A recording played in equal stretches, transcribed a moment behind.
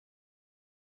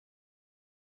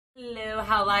Hello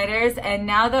Howlighters, and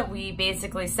now that we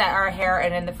basically set our hair,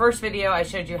 and in the first video I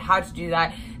showed you how to do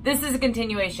that, this is a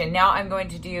continuation. Now I'm going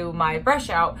to do my brush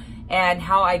out and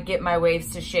how I get my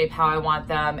waves to shape how I want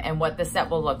them and what the set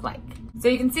will look like. So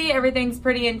you can see everything's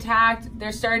pretty intact.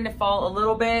 They're starting to fall a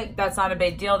little bit. That's not a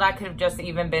big deal. That could have just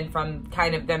even been from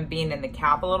kind of them being in the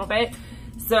cap a little bit.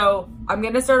 So I'm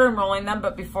gonna start unrolling them,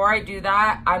 but before I do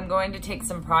that, I'm going to take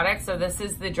some product. So this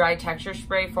is the Dry Texture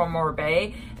Spray from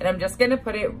Oribe, and I'm just gonna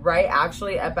put it right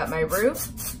actually up at my root.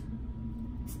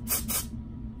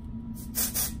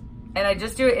 And I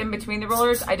just do it in between the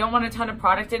rollers. I don't want a ton of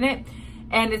product in it.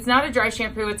 And it's not a dry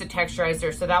shampoo, it's a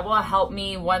texturizer. So that will help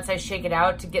me once I shake it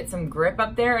out to get some grip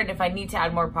up there. And if I need to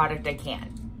add more product, I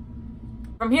can.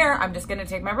 From here, I'm just gonna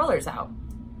take my rollers out.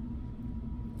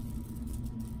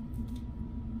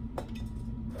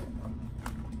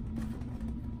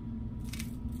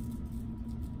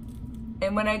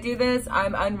 And when I do this,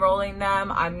 I'm unrolling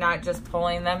them. I'm not just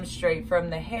pulling them straight from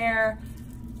the hair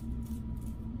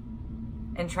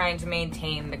and trying to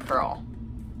maintain the curl.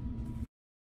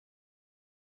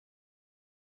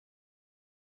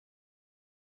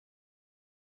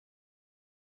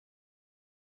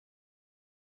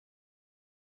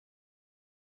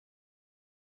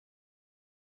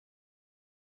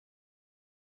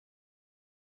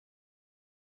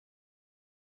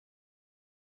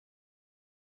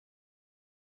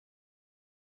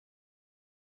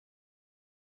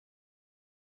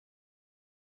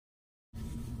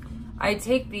 I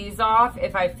take these off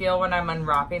if I feel when I'm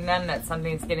unwrapping them that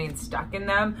something's getting stuck in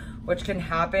them, which can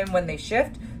happen when they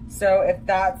shift. So if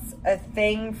that's a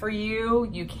thing for you,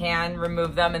 you can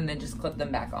remove them and then just clip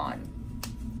them back on.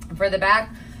 For the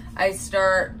back, I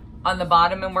start on the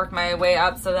bottom and work my way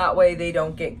up so that way they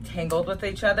don't get tangled with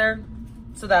each other.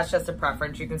 So that's just a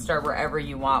preference. You can start wherever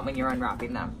you want when you're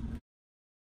unwrapping them.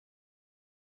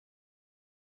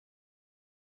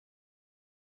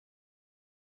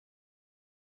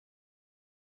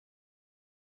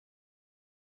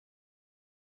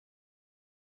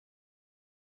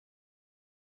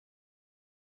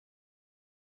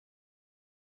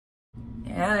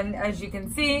 And as you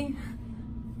can see,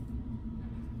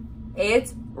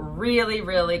 it's really,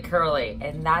 really curly,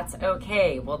 and that's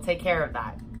okay. We'll take care of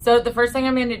that. So the first thing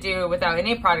I'm going to do without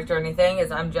any product or anything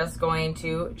is I'm just going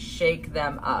to shake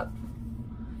them up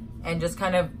and just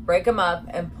kind of break them up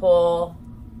and pull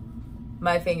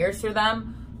my fingers through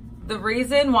them. The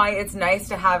reason why it's nice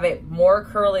to have it more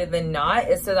curly than not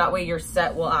is so that way your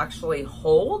set will actually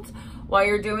hold while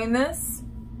you're doing this.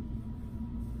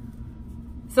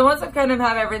 So once I've kind of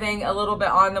have everything a little bit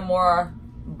on the more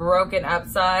broken up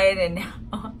side, and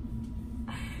now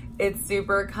it's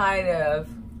super kind of,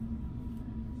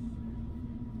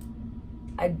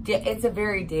 it's a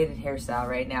very dated hairstyle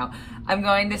right now. I'm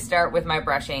going to start with my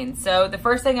brushing. So the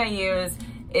first thing I use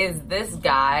is this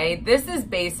guy. This is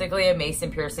basically a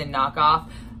Mason Pearson knockoff.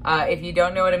 If you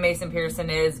don't know what a Mason Pearson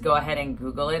is, go ahead and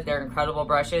Google it. They're incredible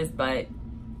brushes, but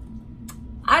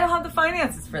I don't have the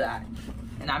finances for that.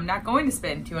 And I'm not going to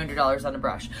spend $200 on a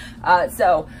brush.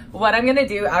 So what I'm gonna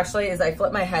do actually is I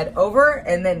flip my head over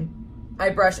and then I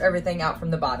brush everything out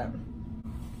from the bottom.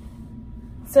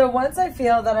 So once I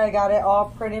feel that I got it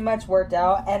all pretty much worked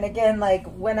out, and again, like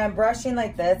when I'm brushing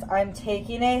like this, I'm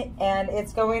taking it and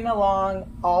it's going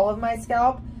along all of my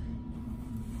scalp.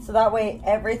 So that way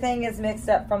everything is mixed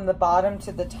up from the bottom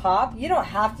to the top. You don't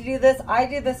have to do this. I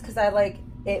do this because I like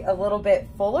it a little bit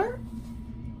fuller.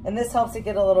 And this helps it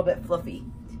get a little bit fluffy.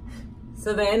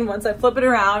 So then once I flip it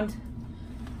around,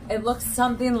 it looks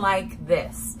something like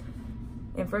this.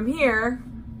 And from here,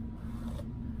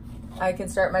 I can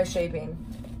start my shaping.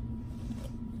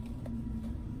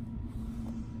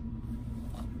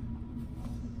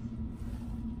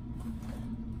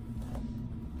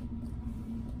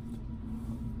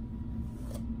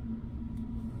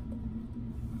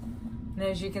 And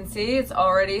as you can see, it's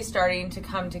already starting to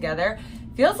come together.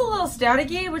 Feels a little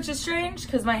staticky, which is strange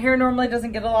because my hair normally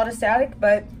doesn't get a lot of static,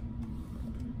 but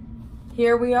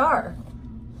here we are.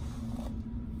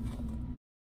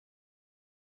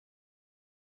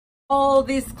 All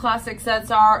these classic sets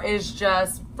is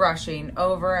just brushing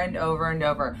over and over and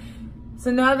over. So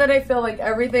now that I feel like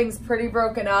everything's pretty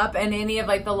broken up and any of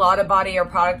like the Lotta body or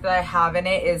product that I have in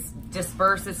it is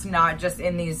dispersed, it's not just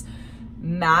in these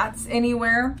mats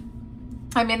anywhere,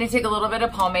 I'm gonna take a little bit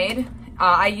of pomade.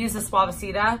 I use the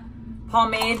Suavecita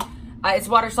pomade. It's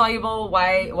water soluble.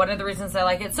 One of the reasons I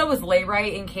like it. So is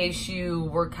Layrite, in case you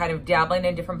were kind of dabbling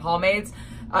in different pomades.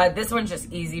 This one's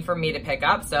just easy for me to pick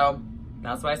up, so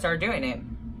that's why I started doing it.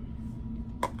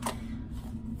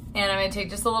 And I'm gonna take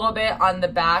just a little bit on the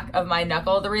back of my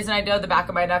knuckle. The reason I know the back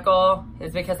of my knuckle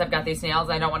is because I've got these nails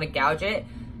and I don't wanna gouge it.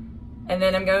 And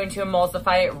then I'm going to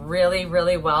emulsify it really,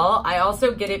 really well. I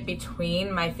also get it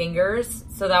between my fingers,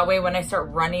 so that way when I start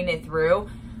running it through,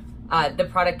 the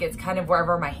product gets kind of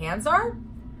wherever my hands are.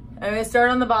 I'm gonna start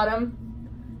on the bottom,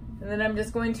 and then I'm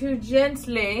just going to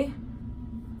gently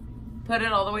put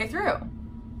it all the way through.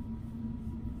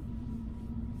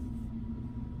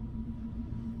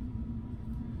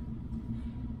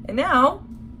 And now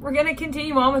we're gonna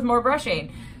continue on with more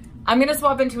brushing. I'm gonna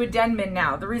swap into a Denman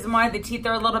now. The reason why, the teeth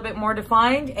are a little bit more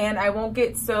defined and I won't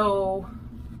get so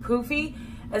poofy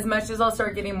as much as I'll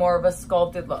start getting more of a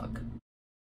sculpted look.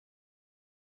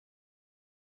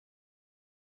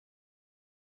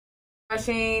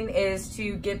 Brushing is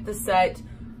to get the set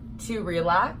to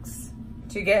relax,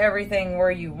 to get everything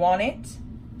where you want it.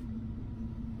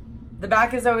 The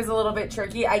back is always a little bit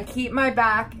tricky. I keep my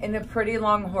back in a pretty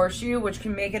long horseshoe, which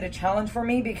can make it a challenge for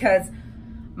me because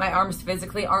my arms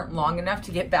physically aren't long enough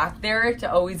to get back there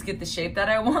to always get the shape that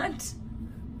I want.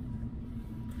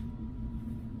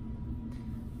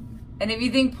 And if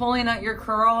you think pulling out your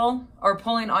curl or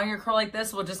pulling on your curl like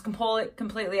this will just pull it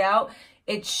completely out,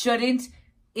 it shouldn't.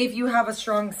 If you have a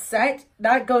strong set,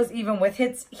 that goes even with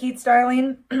heat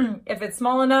styling. If it's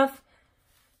small enough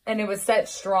and it was set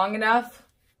strong enough,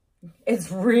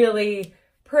 it's really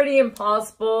pretty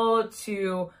impossible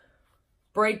to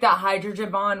break that hydrogen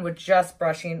bond with just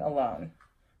brushing alone.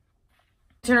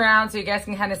 Turn around so you guys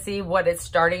can kind of see what it's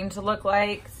starting to look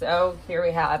like. So here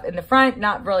we have in the front,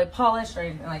 not really polished or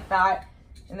anything like that.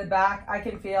 In the back, I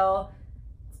can feel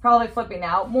it's probably flipping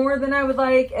out more than I would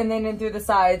like. And then in through the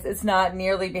sides, it's not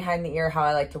nearly behind the ear how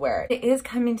I like to wear it. It is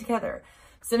coming together.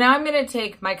 So now I'm gonna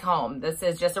take my comb. This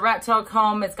is just a rat tail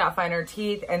comb. It's got finer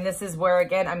teeth. And this is where,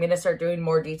 again, I'm gonna start doing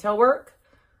more detail work.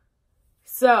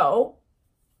 So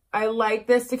I like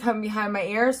this to come behind my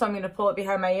ear. So I'm gonna pull it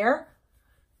behind my ear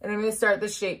and I'm gonna start the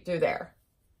shape through there.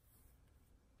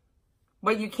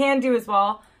 What you can do as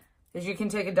well is you can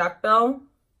take a duckbill,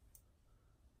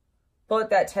 pull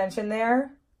out that tension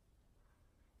there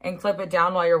and clip it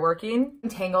down while you're working.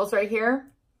 Tangles right here.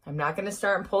 I'm not gonna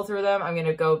start and pull through them. I'm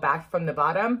gonna go back from the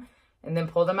bottom and then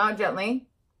pull them out gently.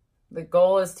 The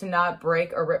goal is to not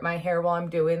break or rip my hair while I'm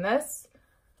doing this.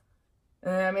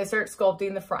 And then I'm gonna start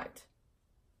sculpting the front.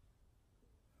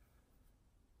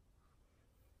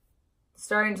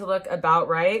 Starting to look about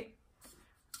right.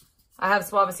 I have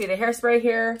Suavecita hairspray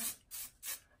here.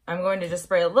 I'm going to just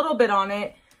spray a little bit on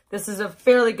it. This is a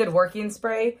fairly good working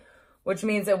spray, which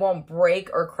means it won't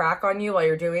break or crack on you while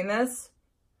you're doing this.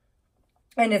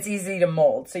 And it's easy to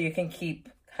mold, so you can keep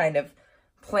kind of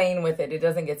playing with it. It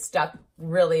doesn't get stuck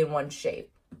really in one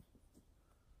shape.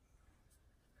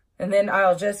 And then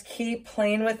I'll just keep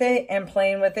playing with it and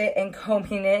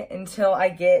combing it until I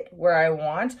get where I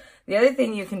want. The other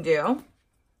thing you can do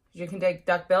is you can take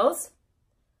duckbills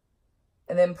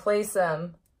and then place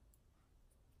them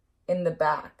in the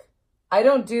back. I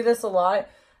don't do this a lot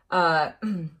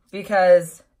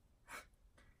because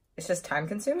it's just time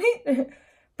consuming.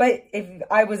 But if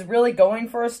I was really going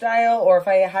for a style or if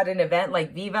I had an event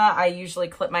like Viva, I usually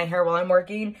clip my hair while I'm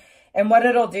working. And what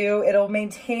it'll do, it'll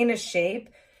maintain a shape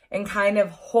and kind of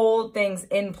hold things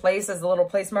in place as a little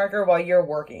place marker while you're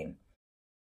working.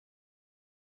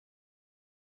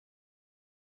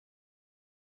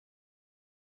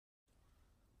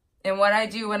 And what I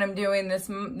do when I'm doing this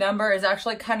number is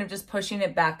actually kind of just pushing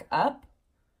it back up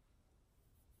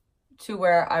to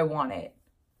where I want it.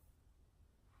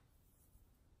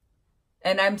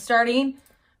 And I'm starting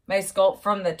my sculpt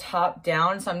from the top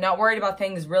down, so I'm not worried about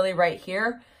things really right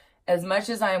here as much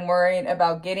as I'm worried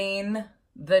about getting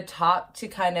the top to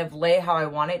kind of lay how I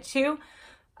want it to.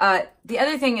 The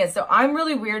other thing is, so I'm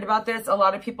really weird about this. A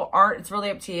lot of people aren't. It's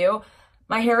really up to you.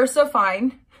 My hair is so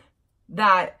fine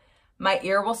that my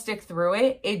ear will stick through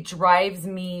it. It drives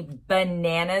me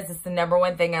bananas. It's the number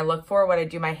one thing I look for when I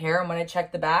do my hair and when I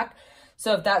check the back.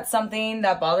 So if that's something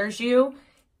that bothers you,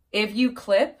 if you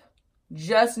clip,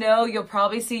 just know you'll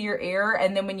probably see your ear,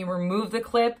 and then when you remove the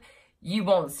clip, you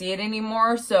won't see it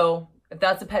anymore. So if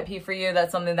that's a pet peeve for you,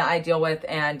 that's something that I deal with,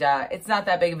 and it's not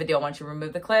that big of a deal once you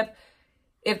remove the clip.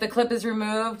 If the clip is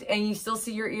removed and you still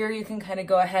see your ear, you can kind of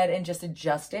go ahead and just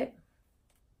adjust it.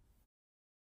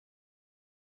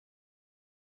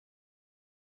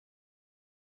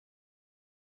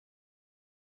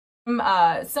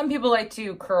 Some people like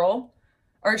to curl,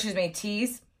 or excuse me,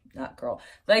 tease. Not curl,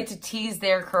 like to tease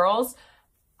their curls.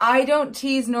 I don't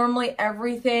tease normally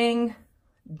everything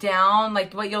down.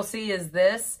 Like what you'll see is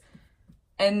this,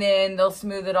 and then they'll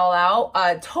smooth it all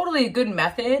out. Totally a good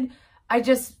method. I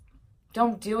just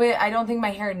don't do it. I don't think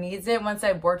my hair needs it once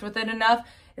I've worked with it enough.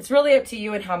 It's really up to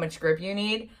you and how much grip you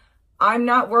need. I'm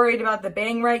not worried about the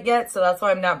bang right yet, so that's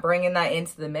why I'm not bringing that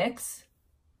into the mix.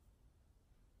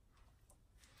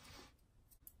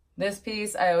 This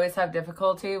piece I always have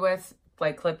difficulty with,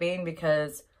 like clipping,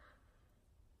 because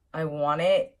I want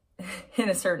it in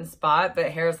a certain spot,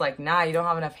 but hair's like, nah, you don't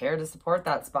have enough hair to support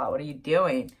that spot. What are you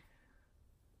doing?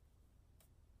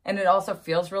 And it also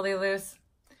feels really loose.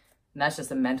 And that's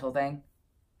just a mental thing.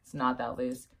 It's not that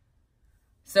loose.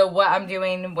 So what I'm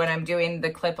doing when I'm doing the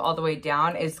clip all the way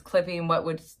down is clipping what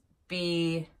would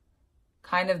be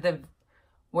kind of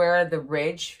where the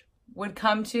ridge would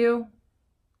come to.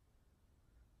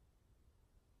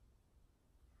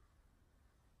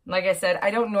 Like I said,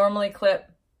 I don't normally clip,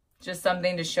 just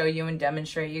something to show you and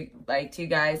demonstrate to you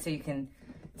guys so you can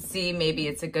see maybe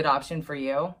it's a good option for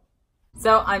you.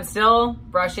 So I'm still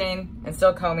brushing and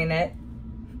still combing it.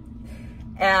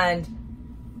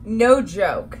 And no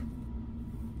joke,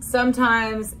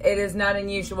 sometimes it is not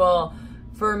unusual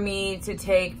for me to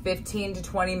take 15 to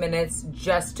 20 minutes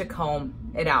just to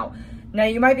comb it out. Now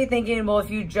you might be thinking, well,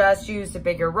 if you just used a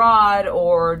bigger rod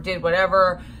or did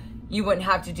whatever, you wouldn't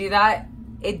have to do that.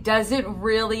 It doesn't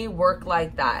really work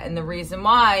like that. And the reason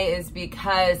why is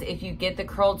because if you get the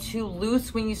curl too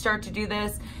loose when you start to do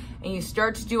this and you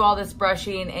start to do all this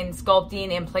brushing and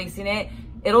sculpting and placing it,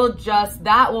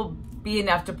 that will be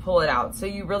enough to pull it out. So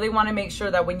you really want to make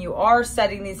sure that when you are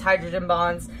setting these hydrogen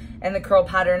bonds and the curl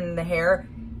pattern in the hair,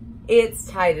 it's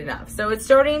tight enough. So it's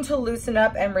starting to loosen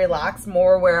up and relax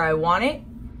more where I want it.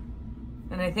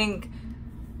 And I think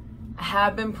I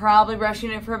have been probably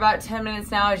brushing it for about 10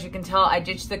 minutes now. As you can tell, I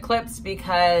ditched the clips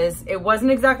because it wasn't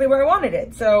exactly where I wanted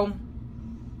it. So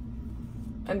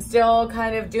I'm still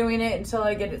kind of doing it until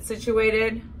I get it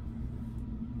situated.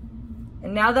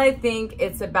 And now that I think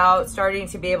it's about starting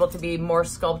to be able to be more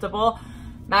sculptable,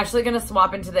 I'm actually gonna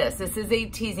swap into this. This is a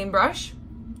teasing brush.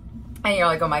 And you're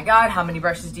like, oh my God, how many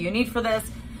brushes do you need for this?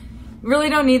 You really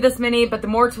don't need this many, but the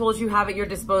more tools you have at your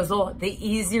disposal, the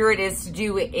easier it is to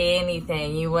do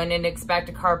anything. You wouldn't expect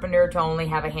a carpenter to only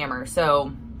have a hammer.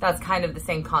 So that's kind of the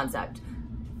same concept.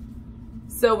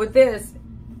 So with this,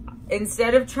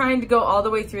 instead of trying to go all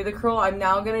the way through the curl, I'm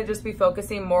now gonna just be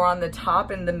focusing more on the top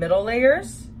and the middle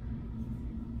layers.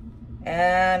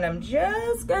 And I'm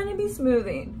just gonna be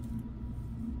smoothing.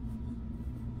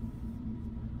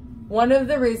 One of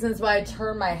the reasons why I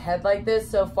turn my head like this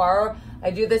so far, I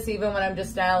do this even when I'm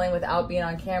just styling without being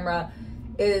on camera,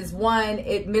 is one,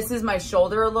 it misses my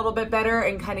shoulder a little bit better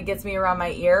and kind of gets me around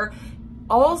my ear.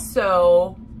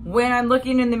 Also, when I'm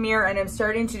looking in the mirror and I'm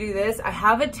starting to do this, I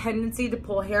have a tendency to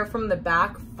pull hair from the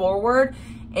back forward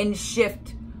and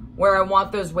shift where I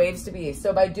want those waves to be.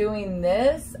 So by doing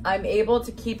this, I'm able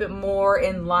to keep it more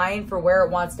in line for where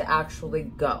it wants to actually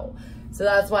go. So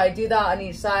that's why I do that on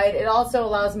each side. It also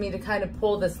allows me to kind of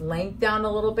pull this length down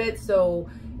a little bit so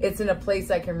it's in a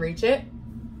place I can reach it.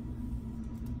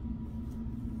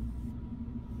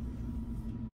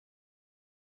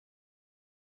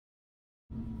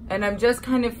 And I'm just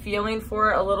kind of feeling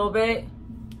for it a little bit.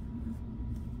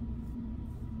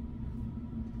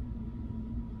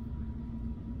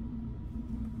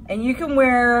 And you can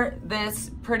wear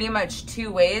this pretty much two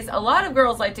ways. A lot of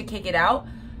girls like to kick it out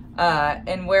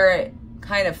and wear it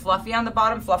kind of fluffy on the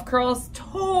bottom. Fluff curls,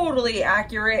 totally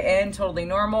accurate and totally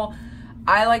normal.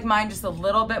 I like mine just a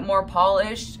little bit more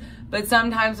polished, but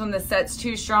sometimes when the set's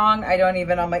too strong,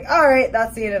 I'm like, all right,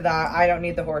 that's the end of that. I don't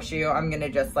need the horseshoe. I'm gonna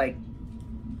just like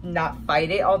not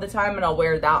fight it all the time, and I'll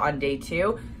wear that on day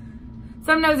 2.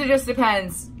 Sometimes it just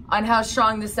depends on how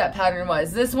strong the set pattern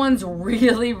was. This one's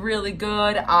really, really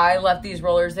good. I left these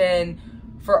rollers in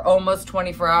for almost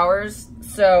 24 hours.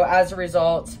 So as a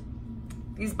result,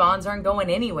 these bonds aren't going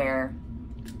anywhere.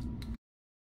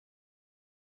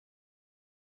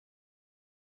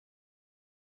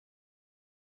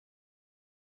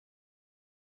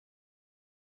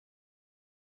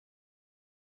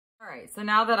 All right, so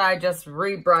now that I just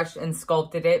rebrushed and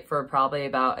sculpted it for probably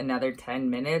about another 10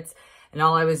 minutes, and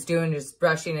all I was doing is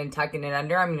brushing and tucking it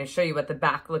under, I'm gonna show you what the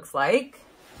back looks like.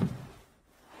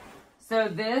 So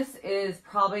this is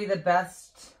probably the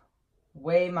best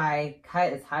way my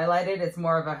cut is highlighted. It's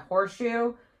more of a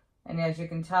horseshoe, and as you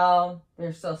can tell,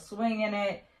 there's still swing in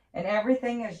it, and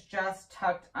everything is just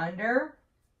tucked under,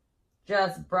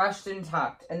 just brushed and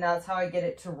tucked, and that's how I get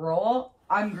it to roll.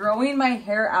 I'm growing my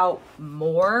hair out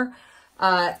more.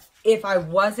 If I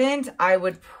wasn't, I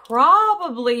would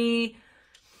probably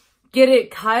get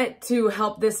it cut to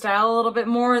help this style a little bit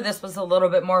more. This was a little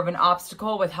bit more of an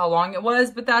obstacle with how long it was,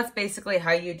 but that's basically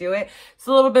how you do it. It's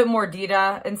a little bit more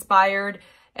Dita inspired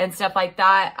and stuff like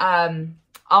that.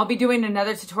 I'll be doing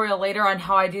another tutorial later on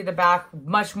how I do the back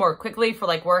much more quickly for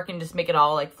like work and just make it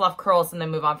all like fluff curls and then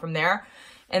move on from there.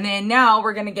 And then now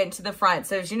we're going to get into the front.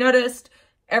 So as you noticed,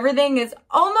 everything is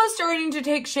almost starting to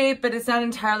take shape, but it's not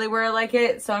entirely where I like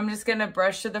it. So I'm just going to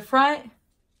brush to the front.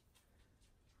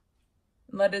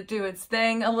 Let it do its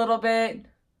thing a little bit.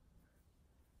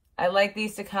 I like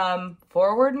these to come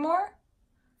forward more.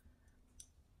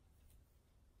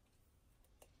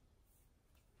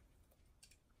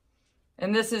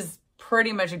 And this is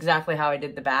pretty much exactly how I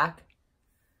did the back.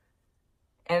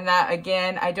 And that,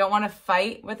 again, I don't want to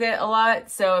fight with it a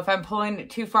lot. So if I'm pulling it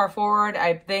too far forward,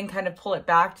 I then kind of pull it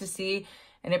back to see.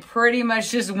 And it pretty much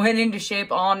just went into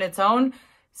shape all on its own.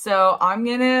 So I'm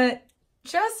going to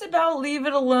just about leave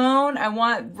it alone. I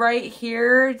want right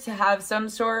here to have some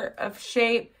sort of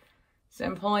shape. So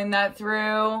I'm pulling that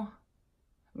through. I'm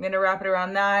going to wrap it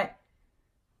around that.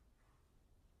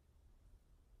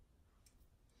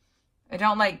 I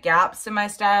don't like gaps in my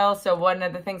style. So one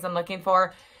of the things I'm looking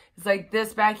for is like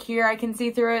this back here. I can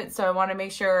see through it. So I want to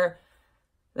make sure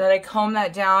that I comb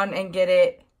that down and get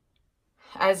it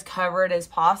as covered as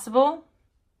possible.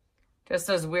 Just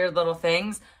those weird little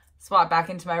things. Swap back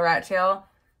into my rat tail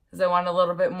because I want a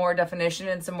little bit more definition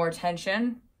and some more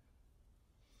tension.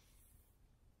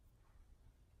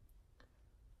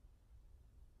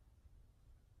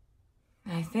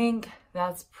 I think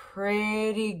that's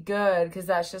pretty good because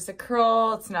that's just a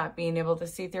curl. It's not being able to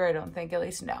see through, I don't think, at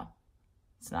least no.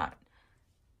 It's not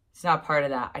part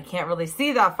of that. I can't really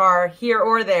see that far here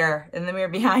or there in the mirror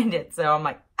behind it. So I'm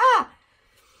like, ah!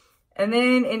 And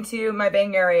then into my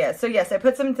bang area. So yes, I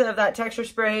put some of that texture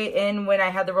spray in when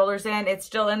I had the rollers in. It's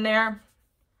still in there.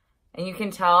 And you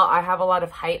can tell I have a lot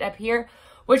of height up here,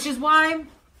 which is why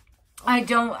I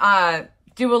don't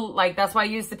that's why I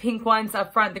use the pink ones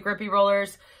up front, the grippy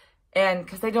rollers. And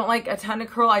because I don't like a ton of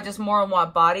curl, I just more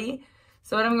want body.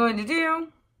 So what I'm going to do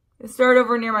is start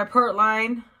over near my part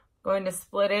line, going to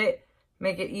split it,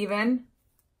 make it even.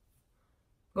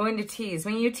 Going to tease.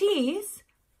 When you tease,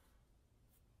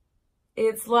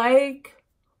 it's like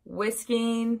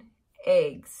whisking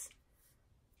eggs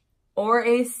or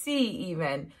a C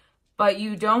even, but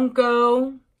you don't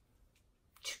go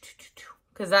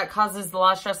because that causes a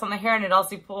lot of stress on the hair and it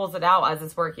also pulls it out as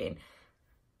it's working.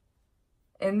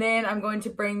 And then I'm going to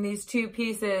bring these two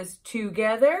pieces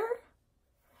together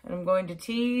and I'm going to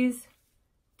tease,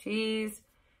 tease.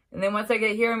 And then once I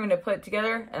get here, I'm going to put it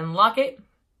together and lock it.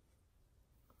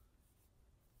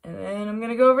 And then I'm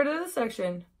going to go over to this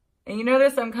section. And you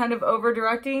notice I'm kind of over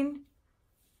directing.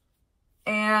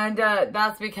 And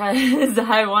that's because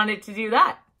I wanted to do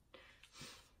that.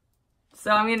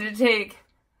 So I'm going to take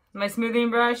my smoothing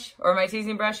brush or my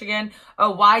teasing brush again.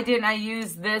 Oh, why didn't I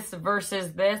use this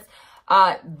versus this?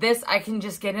 This I can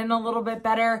just get in a little bit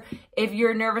better. If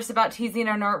you're nervous about teasing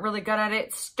and aren't really good at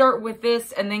it, start with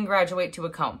this and then graduate to a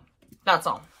comb. That's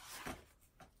all.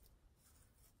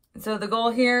 So the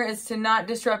goal here is to not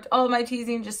disrupt all of my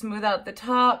teasing, just smooth out the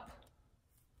top.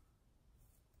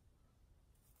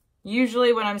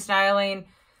 Usually when I'm styling,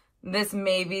 this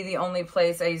may be the only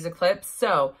place I use a clip.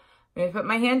 So I'm going to put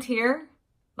my hand here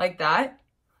like that,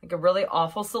 like a really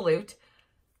awful salute.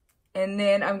 And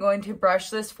then I'm going to brush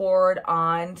this forward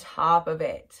on top of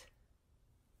it.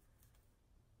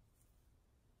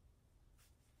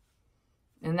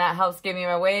 And that helps give me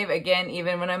my wave. Again,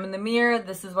 even when I'm in the mirror,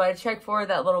 this is what I check for,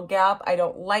 that little gap. I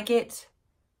don't like it.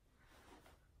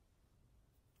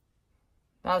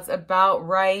 That's about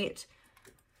right.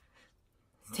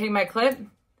 Take my clip.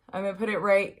 I'm going to put it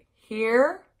right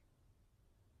here.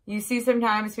 You see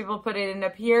sometimes people put it in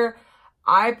up here.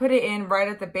 I put it in right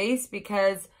at the base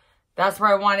because that's where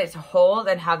I want it to hold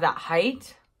and have that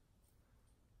height.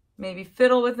 Maybe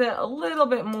fiddle with it a little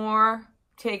bit more.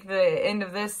 Take the end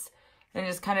of this and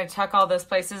just kind of tuck all those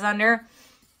places under.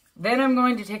 Then I'm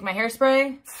going to take my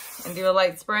hairspray and do a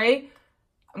light spray.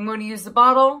 I'm going to use the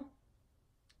bottle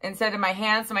instead of my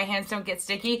hands so my hands don't get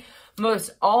sticky.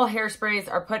 Most all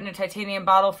hairsprays are put in a titanium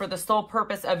bottle for the sole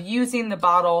purpose of using the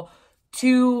bottle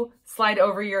to slide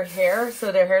over your hair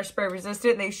so they're hairspray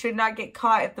resistant. They should not get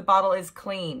caught if the bottle is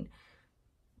clean.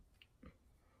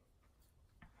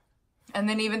 And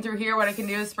then even through here, what I can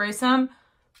do is spray some,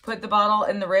 put the bottle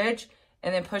in the ridge,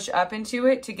 and then push up into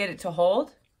it to get it to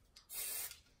hold.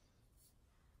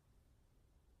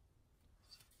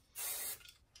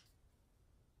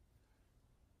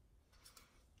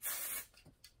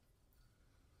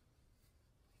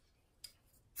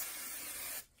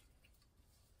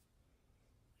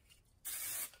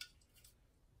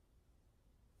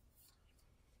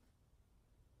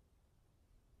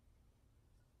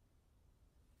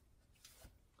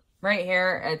 right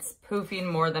here, it's poofing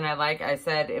more than I like. I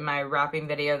said in my wrapping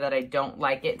video that I don't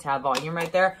like it to have volume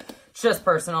right there. It's just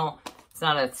personal. It's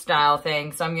not a style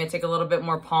thing. So I'm going to take a little bit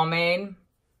more pomade.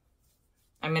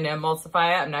 I'm going to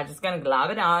emulsify it. I'm not just going to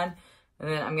glob it on. And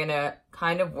then I'm going to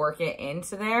kind of work it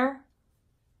into there.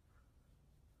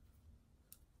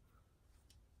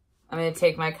 I'm going to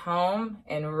take my comb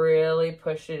and really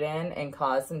push it in and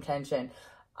cause some tension.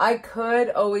 I could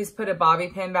always put a bobby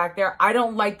pin back there. I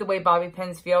don't like the way bobby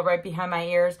pins feel right behind my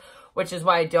ears, which is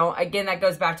why I don't. Again, that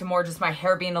goes back to more just my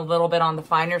hair being a little bit on the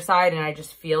finer side and I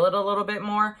just feel it a little bit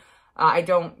more. I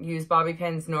don't use bobby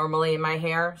pins normally in my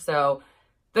hair. So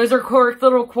those are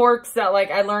little quirks that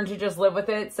like I learned to just live with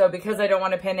it. So because I don't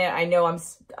want to pin it, I know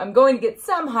I'm going to get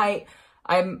some height.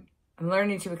 I'm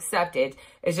learning to accept it.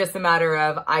 It's just a matter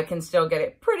of I can still get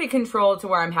it pretty controlled to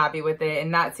where I'm happy with it.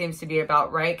 And that seems to be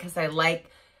about right because I like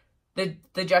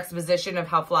the juxtaposition of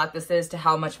how flat this is to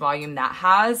how much volume that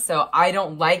has. So I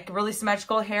don't like really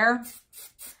symmetrical hair.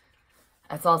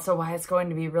 That's also why it's going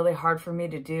to be really hard for me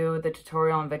to do the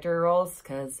tutorial on victory rolls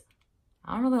because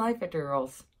I don't really like victory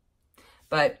rolls.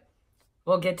 But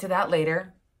we'll get to that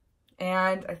later.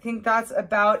 And I think that's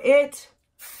about it.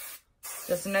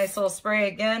 Just a nice little spray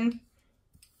again.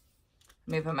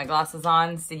 Let me put my glasses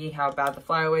on, see how bad the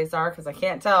flyaways are, because I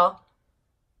can't tell.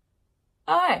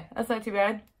 Oh, hey, that's not too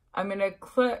bad. I'm going to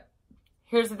clip.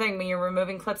 Here's the thing, when you're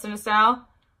removing clips in a style,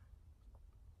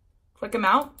 click them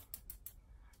out.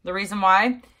 The reason why,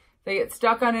 if they get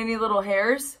stuck on any little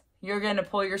hairs, you're going to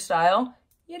pull your style.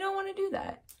 You don't want to do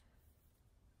that.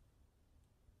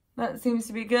 That seems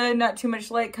to be good. Not too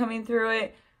much light coming through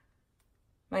it.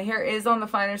 My hair is on the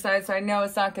finer side, so I know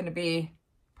it's not going to be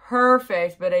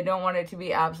perfect, but I don't want it to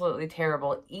be absolutely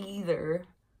terrible either.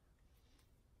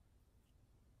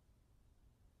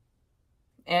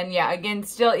 And yeah, again,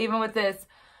 still, even with this,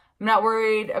 I'm not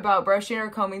worried about brushing or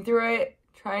combing through it.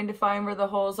 Trying to find where the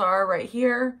holes are right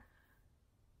here.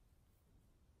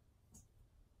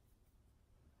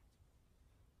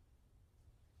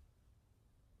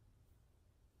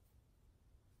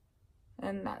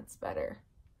 And that's better.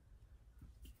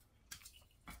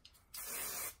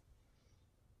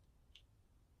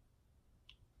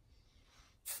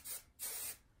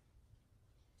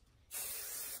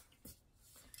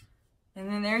 And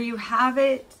then there you have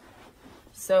it.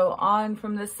 So on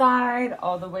from the side,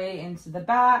 all the way into the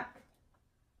back.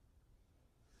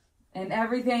 And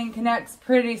everything connects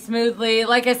pretty smoothly.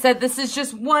 Like I said, this is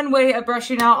just one way of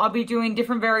brushing out. I'll be doing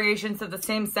different variations of the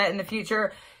same set in the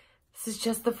future. This is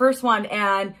just the first one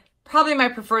and probably my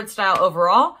preferred style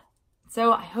overall.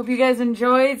 So I hope you guys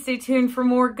enjoyed. Stay tuned for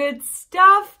more good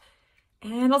stuff.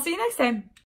 And I'll see you next time.